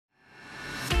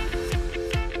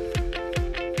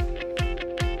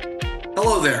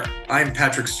Hello there, I'm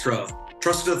Patrick Strove,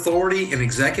 trusted authority in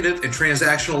executive and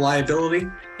transactional liability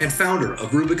and founder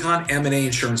of Rubicon M&A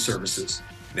Insurance Services,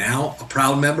 now a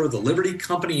proud member of the Liberty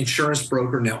Company Insurance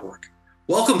Broker Network.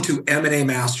 Welcome to M&A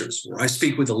Masters, where I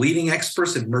speak with the leading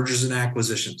experts in mergers and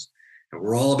acquisitions. And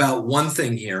we're all about one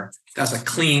thing here, that's a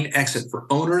clean exit for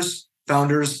owners,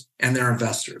 founders, and their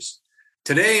investors.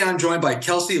 Today, I'm joined by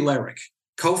Kelsey Larick,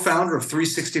 co-founder of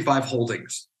 365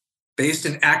 Holdings. Based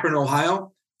in Akron,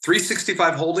 Ohio,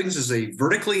 365 Holdings is a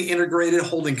vertically integrated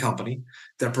holding company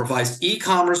that provides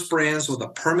e-commerce brands with a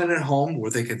permanent home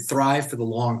where they can thrive for the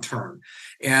long term.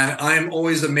 And I'm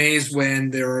always amazed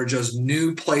when there are just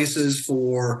new places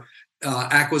for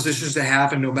acquisitions to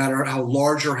happen, no matter how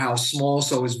large or how small.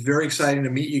 So it's very exciting to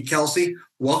meet you, Kelsey.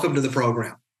 Welcome to the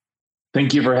program.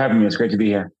 Thank you for having me. It's great to be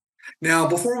here. Now,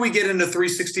 before we get into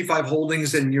 365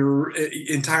 Holdings and your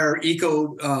entire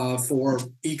eco for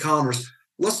e-commerce,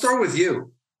 let's start with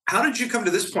you. How did you come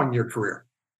to this point in your career?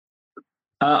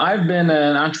 I've been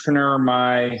an entrepreneur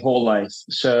my whole life.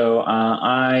 So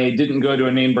I didn't go to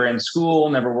a name brand school,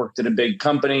 never worked at a big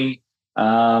company,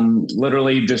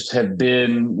 literally just have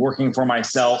been working for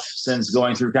myself since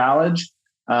going through college.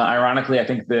 Ironically, I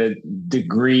think the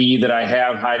degree that I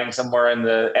have hiding somewhere in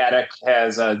the attic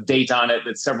has a date on it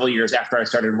that's several years after I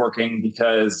started working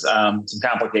because some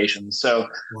complications. So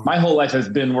my whole life has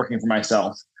been working for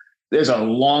myself. There's a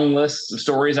long list of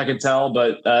stories I could tell,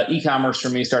 but e-commerce for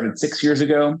me started 6 years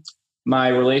ago. My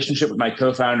relationship with my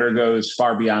co-founder goes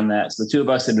far beyond that. So the two of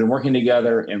us had been working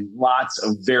together in lots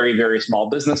of very, very small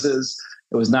businesses.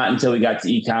 It was not until we got to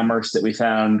e-commerce that we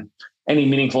found any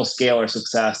meaningful scale or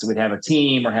success that we'd have a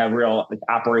team or have real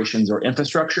operations or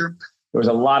infrastructure. There was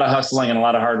a lot of hustling and a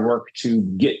lot of hard work to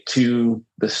get to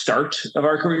the start of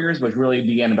our careers, which really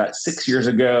began about 6 years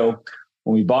ago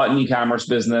when we bought an e-commerce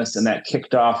business, and that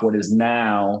kicked off what is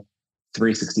now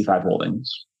 365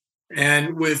 Holdings.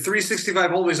 And with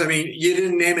 365 Holdings, I mean, you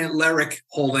didn't name it Larick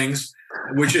Holdings,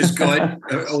 which is good,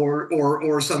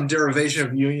 or some derivation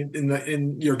of you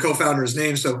in your co-founder's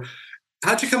name. So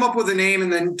how'd you come up with a name,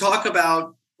 and then talk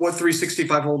about what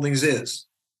 365 Holdings is?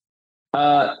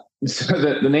 So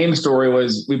the name story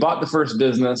was we bought the first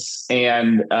business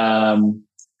and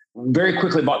very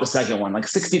quickly bought the second one. Like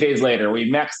 60 days later, we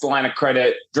maxed the line of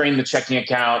credit, drained the checking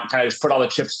account, kind of just put all the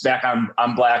chips back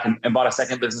on black and bought a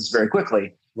second business very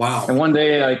quickly. Wow. And one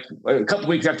day, like a couple of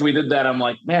weeks after we did that, I'm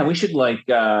like, man, we should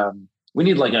we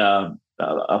need like a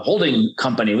holding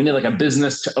company. We need like a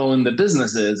business to own the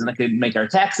businesses, and I could make our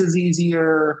taxes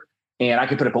easier. And I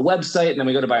could put up a website, and then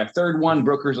we go to buy a third one.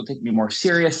 Brokers will take me more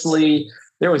seriously.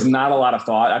 There was not a lot of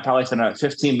thought. I probably spent about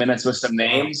 15 minutes with some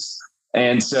names.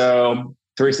 And so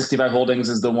 365 Holdings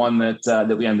is the one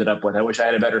that we ended up with. I wish I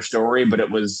had a better story, but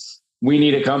it was, we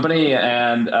need a company,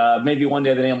 and maybe one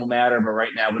day the name will matter, but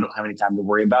right now we don't have any time to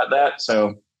worry about that.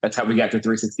 So that's how we got to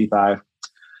 365.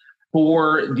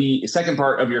 For the second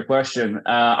part of your question,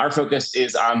 our focus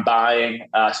is on buying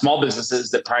small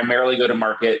businesses that primarily go to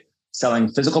market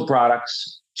selling physical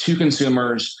products to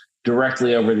consumers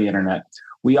directly over the internet.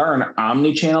 We are an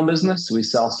omni-channel business. We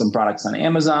sell some products on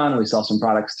Amazon. We sell some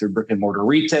products through brick and mortar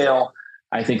retail.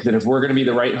 I think that if we're going to be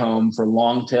the right home for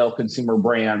long-tail consumer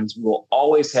brands, we will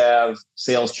always have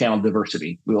sales channel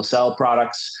diversity. We will sell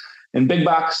products in big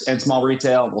box and small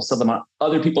retail. We'll sell them on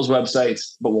other people's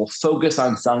websites, but we'll focus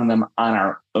on selling them on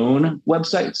our own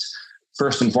websites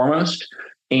first and foremost.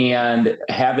 And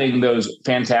having those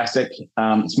fantastic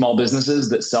small businesses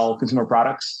that sell consumer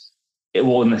products, it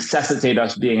will necessitate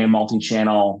us being a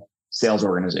multi-channel sales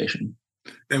organization.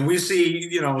 And we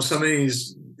see, some of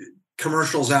these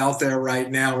commercials out there right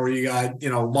now where you got,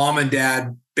 mom and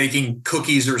dad baking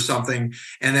cookies or something,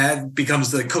 and that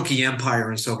becomes the cookie empire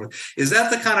and so forth. Is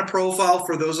that the kind of profile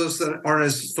for those of us that aren't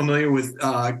as familiar with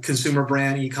consumer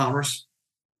brand e-commerce?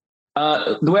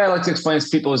 The way I like to explain this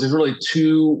to people is there's really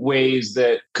two ways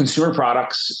that consumer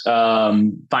products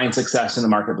find success in the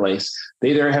marketplace. They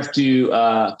either have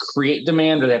to create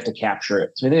demand or they have to capture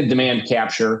it. So they demand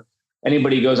capture.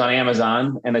 Anybody goes on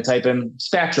Amazon and they type in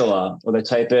spatula, or they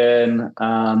type in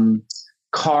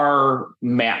car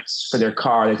mats for their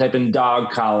car. They type in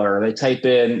dog collar. They type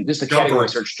in just a category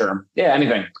search term. Yeah,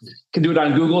 anything. You can do it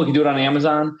on Google. You can do it on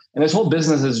Amazon. And this whole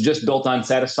business is just built on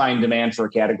satisfying demand for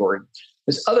a category.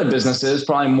 There's other businesses,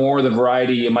 probably more the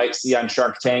variety you might see on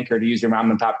Shark Tank, or to use your mom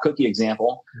and pop cookie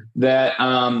example, that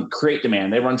create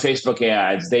demand. They run Facebook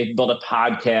ads. They build a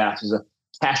podcast. There's a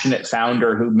passionate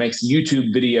founder who makes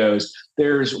YouTube videos.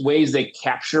 There's ways they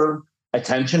capture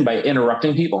attention by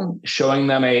interrupting people, showing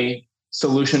them a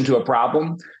solution to a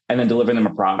problem, and then delivering them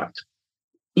a product.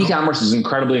 E-commerce is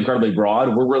incredibly, incredibly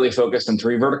broad. We're really focused on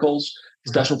three verticals: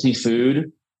 specialty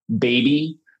food,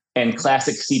 baby, and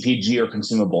classic CPG or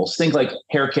consumables. Think like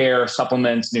hair care,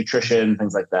 supplements, nutrition,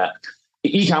 things like that.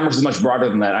 E-commerce is much broader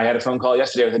than that. I had a phone call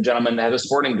yesterday with a gentleman that has a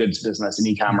sporting goods business in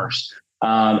e-commerce.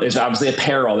 There's obviously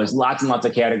apparel. There's lots and lots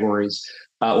of categories.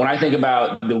 When I think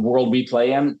about the world we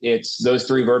play in, it's those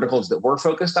three verticals that we're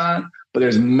focused on, but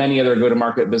there's many other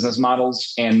go-to-market business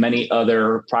models and many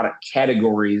other product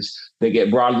categories that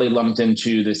get broadly lumped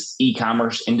into this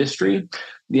e-commerce industry.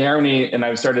 The irony, and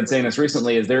I've started saying this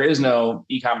recently, is there is no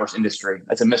e-commerce industry.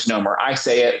 That's a misnomer. I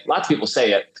say it, lots of people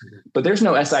say it, but there's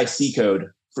no SIC code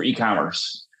for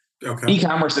e-commerce. Okay.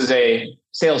 E-commerce is a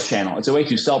sales channel. It's a way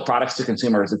to sell products to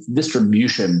consumers. It's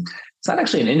distribution. It's not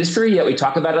actually an industry, yet we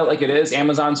talk about it like it is.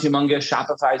 Amazon's humongous.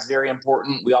 Shopify is very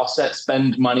important. We all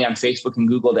spend money on Facebook and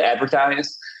Google to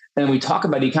advertise. And we talk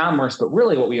about e-commerce, but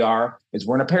really what we are is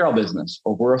we're an apparel business,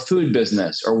 or we're a food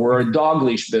business, or we're a dog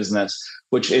leash business,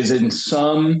 which is in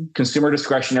some consumer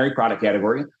discretionary product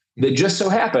category that just so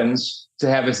happens to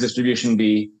have its distribution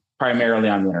be primarily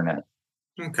on the internet.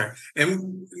 Okay.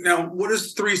 And now what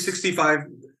does 365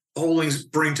 Holdings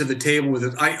bring to the table with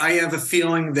it? I have a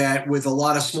feeling that with a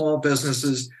lot of small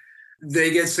businesses,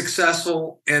 they get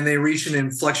successful and they reach an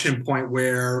inflection point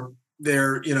where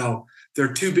they're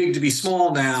too big to be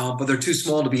small now, but they're too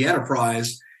small to be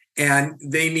enterprise. And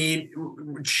they need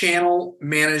channel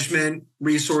management,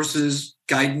 resources,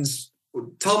 guidance.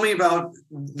 Tell me about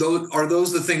those. Are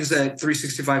those the things that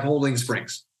 365 Holdings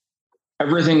brings?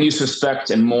 Everything you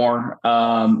suspect and more.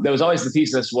 That was always the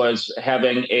thesis, was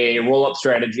having a roll-up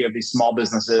strategy of these small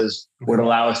businesses would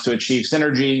allow us to achieve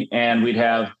synergy, and we'd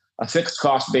have a fixed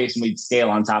cost base and we'd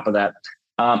scale on top of that.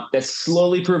 That's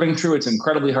slowly proving true. It's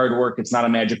incredibly hard work. It's not a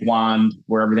magic wand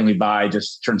where everything we buy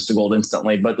just turns to gold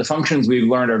instantly. But the functions we've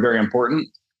learned are very important.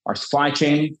 Our supply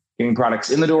chain, getting products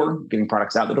in the door, getting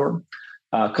products out the door,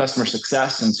 customer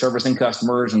success and servicing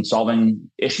customers and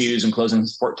solving issues and closing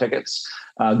support tickets,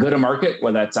 go-to-market,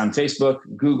 whether that's on Facebook,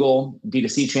 Google,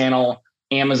 D2C channel,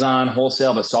 Amazon,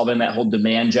 wholesale, but solving that whole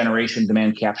demand generation,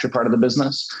 demand capture part of the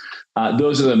business.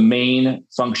 Those are the main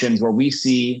functions where we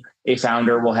see a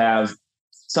founder will have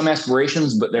some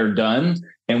aspirations, but they're done.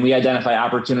 And we identify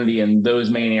opportunity in those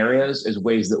main areas as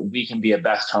ways that we can be a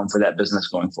best home for that business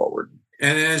going forward.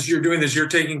 And as you're doing this, you're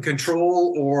taking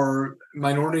control or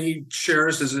minority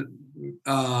shares? Is it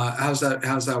how's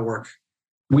that work?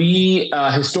 We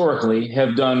historically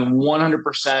have done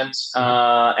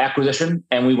 100% acquisition,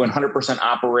 and we 100%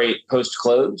 operate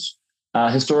post-close.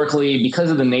 Historically, because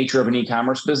of the nature of an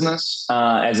e-commerce business,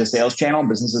 as a sales channel,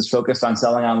 businesses focused on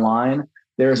selling online,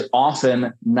 there's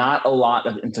often not a lot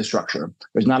of infrastructure.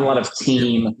 There's not a lot of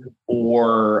team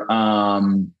or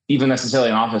even necessarily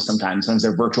an office sometimes. Sometimes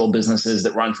they're virtual businesses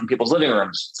that run from people's living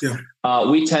rooms. Yeah.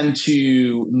 We tend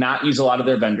to not use a lot of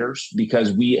their vendors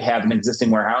because we have an existing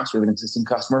warehouse. We have an existing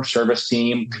customer service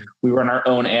team. We run our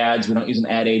own ads. We don't use an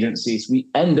ad agency. So we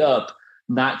end up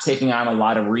not taking on a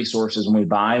lot of resources when we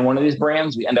buy one of these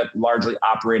brands. We end up largely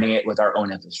operating it with our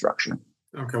own infrastructure.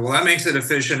 Okay, well, that makes it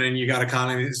efficient, and you got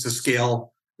economies to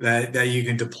scale that you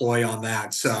can deploy on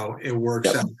that. So it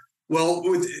works out. Well,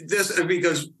 with this,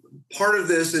 because part of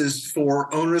this is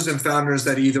for owners and founders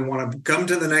that either want to come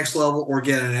to the next level or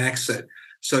get an exit.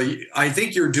 So I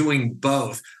think you're doing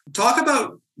both. Talk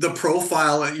about the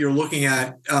profile that you're looking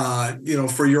at,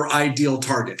 for your ideal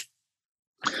target.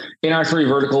 In our three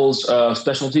verticals,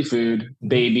 specialty food,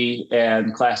 baby,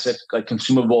 and classic like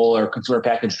consumable or consumer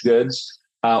packaged goods,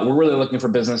 we're really looking for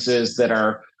businesses that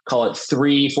are, call it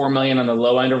 3-4 million on the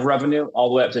low end of revenue, all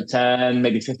the way up to 10,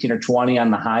 maybe 15 or 20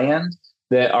 on the high end,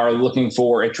 that are looking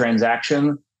for a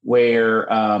transaction where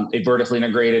a vertically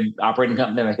integrated operating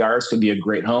company like ours could be a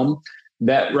great home.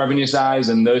 That revenue size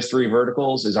and those three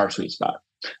verticals is our sweet spot.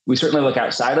 We certainly look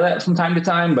outside of that from time to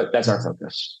time, but that's our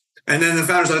focus. And then the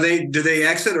founders, do they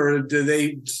exit or do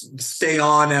they stay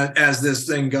on as this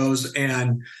thing goes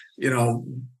and,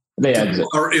 they exit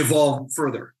or evolve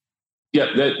further?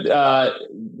 Yeah,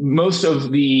 most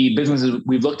of the businesses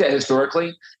we've looked at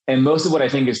historically, and most of what I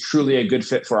think is truly a good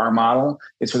fit for our model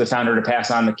is for the founder to pass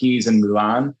on the keys and move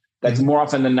on. That's more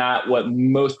often than not what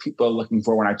most people are looking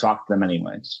for when I talk to them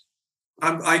anyways.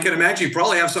 I can imagine you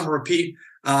probably have some repeat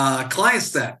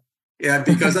clients then. Yeah,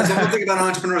 because that's the one thing about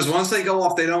entrepreneurs. Once they go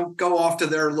off, they don't go off to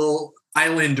their little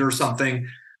island or something.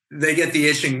 They get the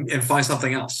itching and find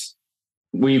something else.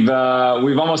 We've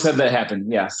almost had that happen.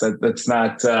 Yes, that's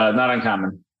not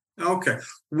uncommon. Okay.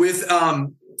 With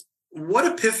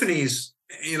what epiphanies,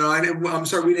 I'm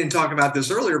sorry we didn't talk about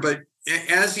this earlier, but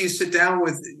as you sit down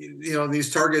with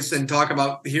these targets and talk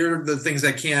about here are the things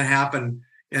that can happen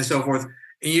and so forth,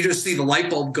 and you just see the light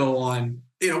bulb go on,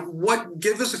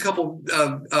 give us a couple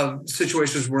of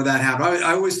situations where that happened.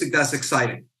 I always think that's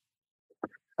exciting.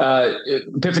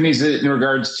 Epiphanies in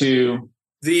regards to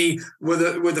where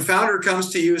the founder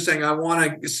comes to you saying, I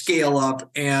want to scale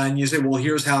up, and you say, well,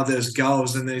 here's how this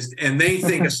goes. And they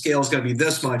think a scale is going to be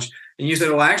this much. And you say,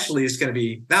 well, actually, it's going to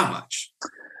be that much.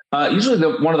 Usually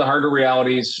one of the harder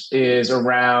realities is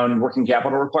around working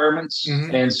capital requirements.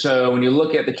 Mm-hmm. And so when you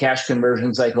look at the cash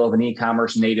conversion cycle of an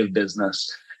e-commerce native business,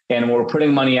 and we're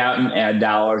putting money out in ad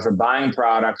dollars, we're buying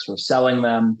products, we're selling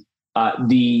them,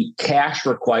 the cash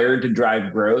required to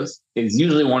drive growth is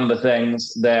usually one of the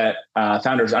things that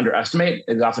founders underestimate.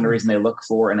 Is often the reason they look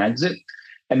for an exit.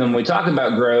 And then when we talk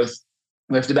about growth,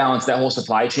 we have to balance that whole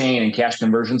supply chain and cash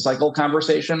conversion cycle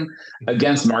conversation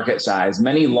against market size.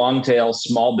 Many long tail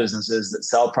small businesses that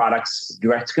sell products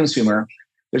direct to consumer,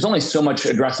 there's only so much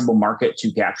addressable market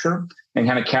to capture, and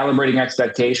kind of calibrating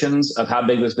expectations of how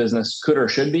big this business could or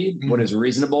should be, what is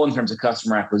reasonable in terms of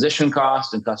customer acquisition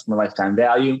cost and customer lifetime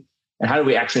value, and how do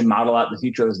we actually model out the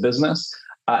future of this business.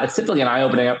 It's typically an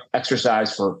eye-opening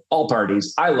exercise for all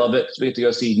parties. I love it because we get to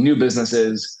go see new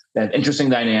businesses that have interesting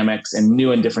dynamics and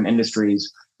new and different industries.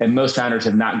 And most founders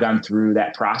have not gone through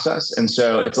that process. And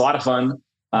so it's a lot of fun.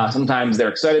 Sometimes they're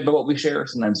excited by what we share,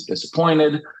 sometimes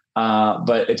disappointed,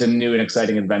 but it's a new and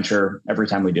exciting adventure every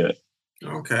time we do it.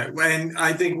 Okay. And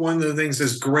I think one of the things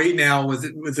that's great now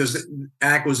with this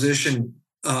acquisition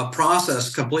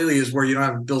process completely is where you don't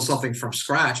have to build something from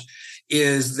scratch,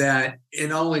 is that it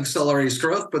not only accelerates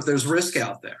growth, but there's risk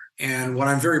out there. And what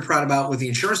I'm very proud about with the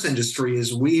insurance industry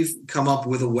is we've come up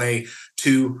with a way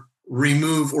to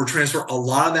remove or transfer a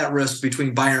lot of that risk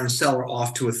between buyer and seller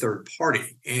off to a third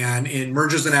party. And in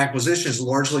mergers and acquisitions,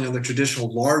 largely on the traditional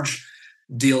large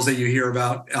deals that you hear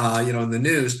about, in the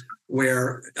news,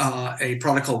 where a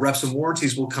product called reps and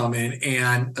warranties will come in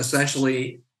and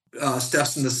essentially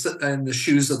steps in the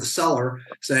shoes of the seller,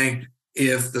 saying,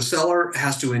 if the seller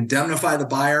has to indemnify the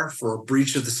buyer for a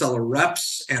breach of the seller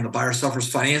reps and the buyer suffers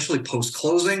financially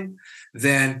post-closing,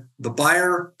 then the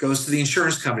buyer goes to the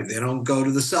insurance company. They don't go to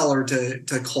the seller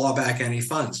to claw back any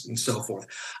funds and so forth.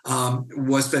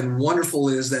 What's been wonderful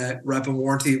is that rep and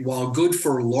warranty, while good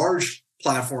for large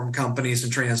platform companies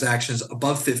and transactions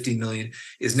above 50 million,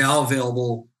 is now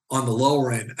available on the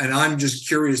lower end. And I'm just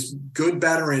curious, good,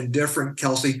 bad, or indifferent,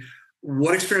 Kelsey,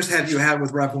 what experience have you had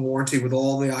with rep and warranty with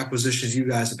all the acquisitions you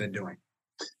guys have been doing?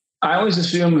 I always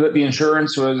assumed that the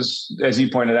insurance was, as you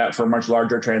pointed out, for much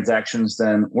larger transactions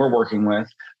than we're working with.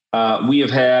 We have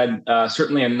had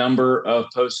certainly a number of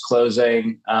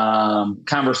post-closing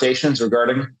conversations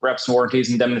regarding reps,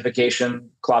 warranties, indemnification,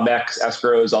 clawbacks,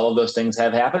 escrows, all of those things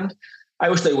have happened. I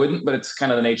wish they wouldn't, but it's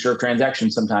kind of the nature of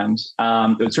transactions sometimes.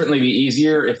 It would certainly be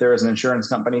easier if there was an insurance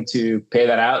company to pay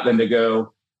that out than to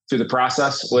go through the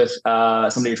process with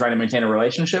somebody you're trying to maintain a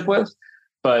relationship with.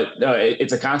 But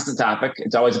it's a constant topic.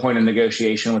 It's always a point of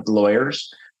negotiation with the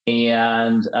lawyers.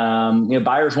 And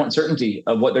buyers want certainty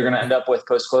of what they're going to end up with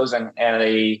post-closing. And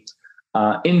a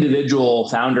individual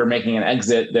founder making an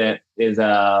exit that is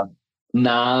a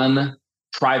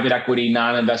non-private equity,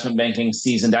 non-investment banking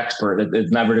seasoned expert that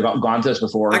has never gone to this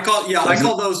before. I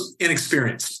call those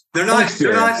inexperienced. They're not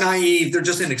naive. They're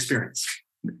just inexperienced.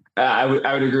 I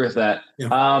would agree with that.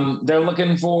 Yeah. They're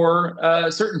looking for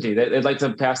certainty. They'd like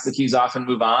to pass the keys off and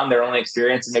move on. Their only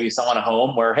experience is maybe someone at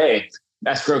home where, hey,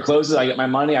 escrow closes, I get my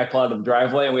money, I pull out of the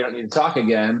driveway, and we don't need to talk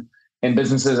again. And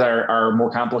businesses are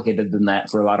more complicated than that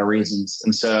for a lot of reasons.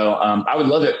 And so I would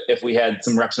love it if we had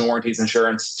some reps and warranties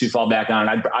insurance to fall back on.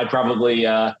 I'd probably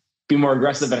be more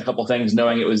aggressive in a couple of things,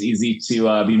 knowing it was easy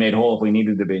to be made whole if we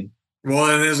needed to be.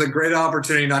 Well, and there's a great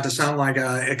opportunity, not to sound like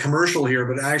a commercial here,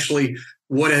 but actually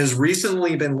what has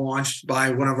recently been launched by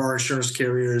one of our insurance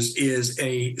carriers is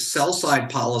a sell-side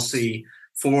policy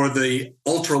for the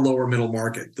ultra lower middle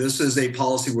market. This is a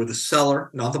policy where the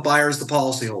seller, not the buyer, is the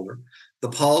policyholder. The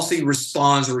policy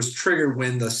responds or is triggered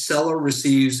when the seller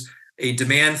receives a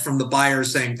demand from the buyer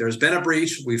saying, there's been a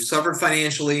breach, we've suffered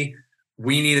financially,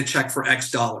 we need a check for X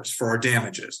dollars for our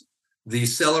damages. The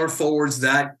seller forwards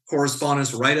that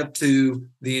correspondence right up to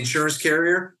the insurance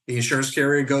carrier. The insurance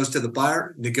carrier goes to the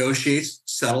buyer, negotiates,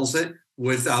 settles it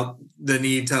without the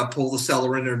need to pull the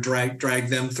seller in or drag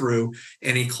them through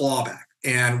any clawback.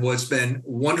 And what's been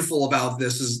wonderful about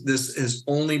this is this has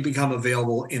only become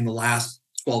available in the last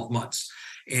 12 months.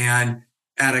 And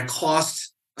at a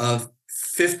cost of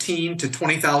 $15,000 to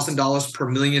 $20,000 per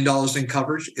 $1 million in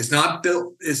coverage. It's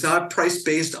not priced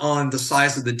based on the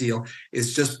size of the deal.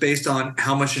 It's just based on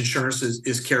how much insurance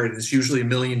is carried. It's usually $1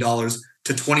 million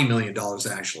to $20 million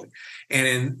actually.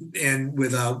 And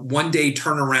with a 1-day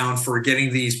turnaround for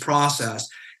getting these processed,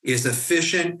 is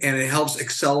efficient and it helps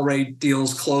accelerate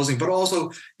deals closing. But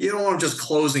also, you don't want them just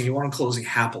closing, you want them closing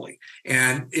happily.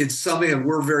 And it's something that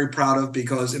we're very proud of,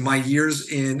 because in my years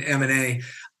in M&A,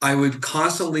 I would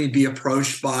constantly be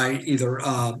approached by either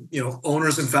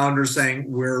owners and founders saying,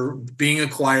 we're being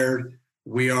acquired,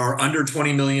 we are under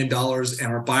 $20 million, and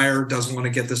our buyer doesn't want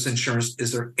to get this insurance.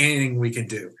 Is there anything we can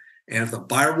do? And if the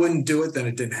buyer wouldn't do it, then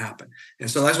it didn't happen.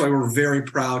 And so that's why we're very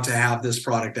proud to have this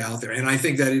product out there. And I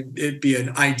think that it'd be an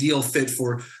ideal fit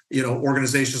for,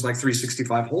 organizations like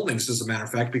 365 Holdings, as a matter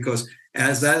of fact, because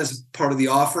as that is part of the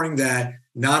offering, that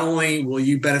not only will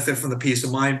you benefit from the peace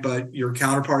of mind, but your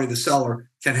counterparty, the seller,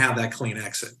 can have that clean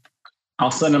exit.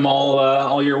 I'll send them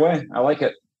all your way. I like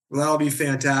it. Well, that'll be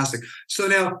fantastic. So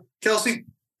now, Kelsey,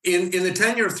 in the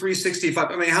tenure of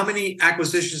 365, how many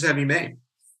acquisitions have you made?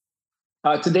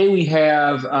 Today we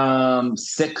have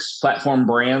 6 platform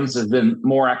brands. There's been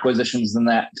more acquisitions than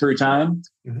that through time.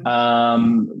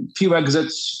 Mm-hmm. Few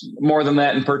exits, more than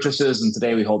that in purchases, and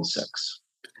today we hold 6.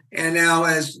 And now,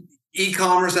 as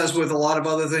e-commerce, as with a lot of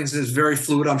other things, is very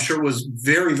fluid. I'm sure it was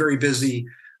very, very busy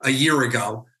a year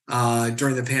ago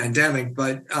during the pandemic.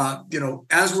 But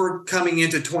as we're coming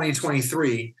into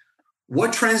 2023,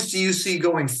 what trends do you see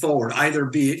going forward, either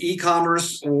be it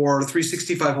e-commerce or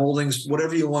 365 Holdings,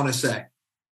 whatever you want to say?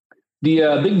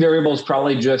 The big variable is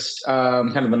probably just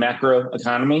kind of the macro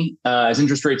economy. As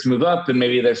interest rates move up and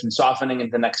maybe there's some softening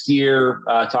into next year,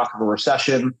 talk of a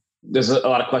recession, there's a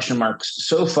lot of question marks.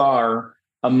 So far,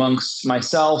 amongst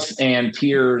myself and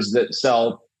peers that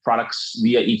sell products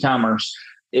via e-commerce,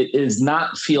 it does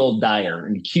not feel dire.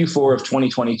 In Q4 of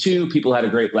 2022, people had a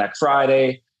great Black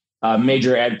Friday.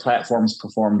 Major ad platforms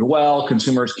performed well.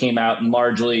 Consumers came out and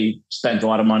largely spent a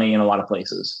lot of money in a lot of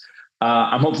places.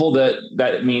 I'm hopeful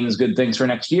that means good things for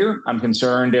next year. I'm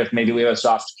concerned if maybe we have a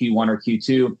soft Q1 or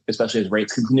Q2, especially as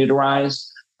rates continue to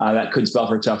rise. That could spell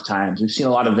for tough times. We've seen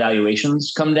a lot of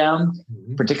valuations come down,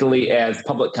 particularly as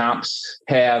public comps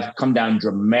have come down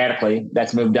dramatically.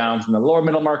 That's moved down from the lower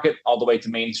middle market all the way to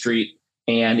Main Street,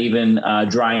 and even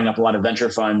drying up a lot of venture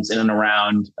funds in and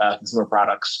around consumer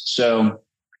products. So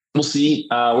we'll see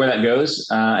where that goes.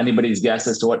 Anybody's guess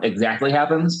as to what exactly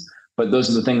happens, but those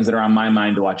are the things that are on my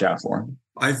mind to watch out for.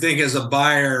 I think as a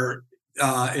buyer,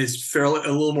 it's a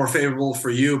little more favorable for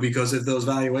you, because if those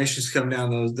valuations come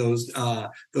down, those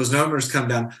numbers come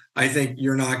down, I think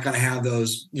you're not going to have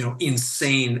those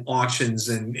insane auctions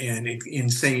and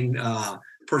insane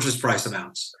purchase price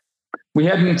amounts. We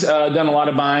haven't done a lot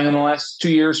of buying in the last 2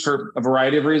 years for a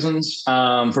variety of reasons.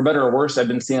 For better or worse, I've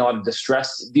been seeing a lot of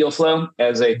distressed deal flow.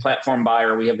 As a platform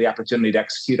buyer, we have the opportunity to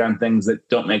execute on things that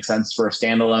don't make sense for a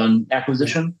standalone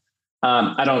acquisition.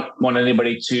 I don't want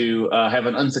anybody to have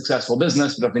an unsuccessful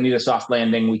business, but if they need a soft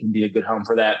landing, we can be a good home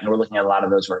for that. And we're looking at a lot of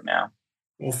those right now.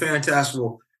 Well, fantastic.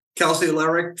 Well, Kelsey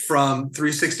Ellerick from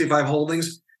 365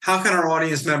 Holdings, how can our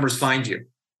audience members find you?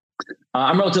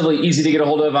 I'm relatively easy to get a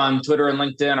hold of on Twitter and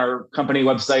LinkedIn. Our company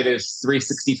website is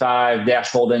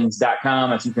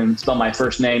 365-holdings.com. If you can spell my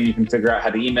first name, you can figure out how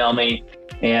to email me.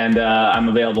 And I'm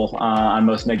available on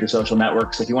most major social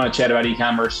networks. If you want to chat about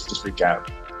e-commerce, just reach out.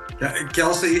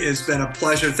 Kelsey, it's been a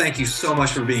pleasure. Thank you so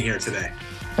much for being here today.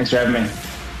 Thanks for having me.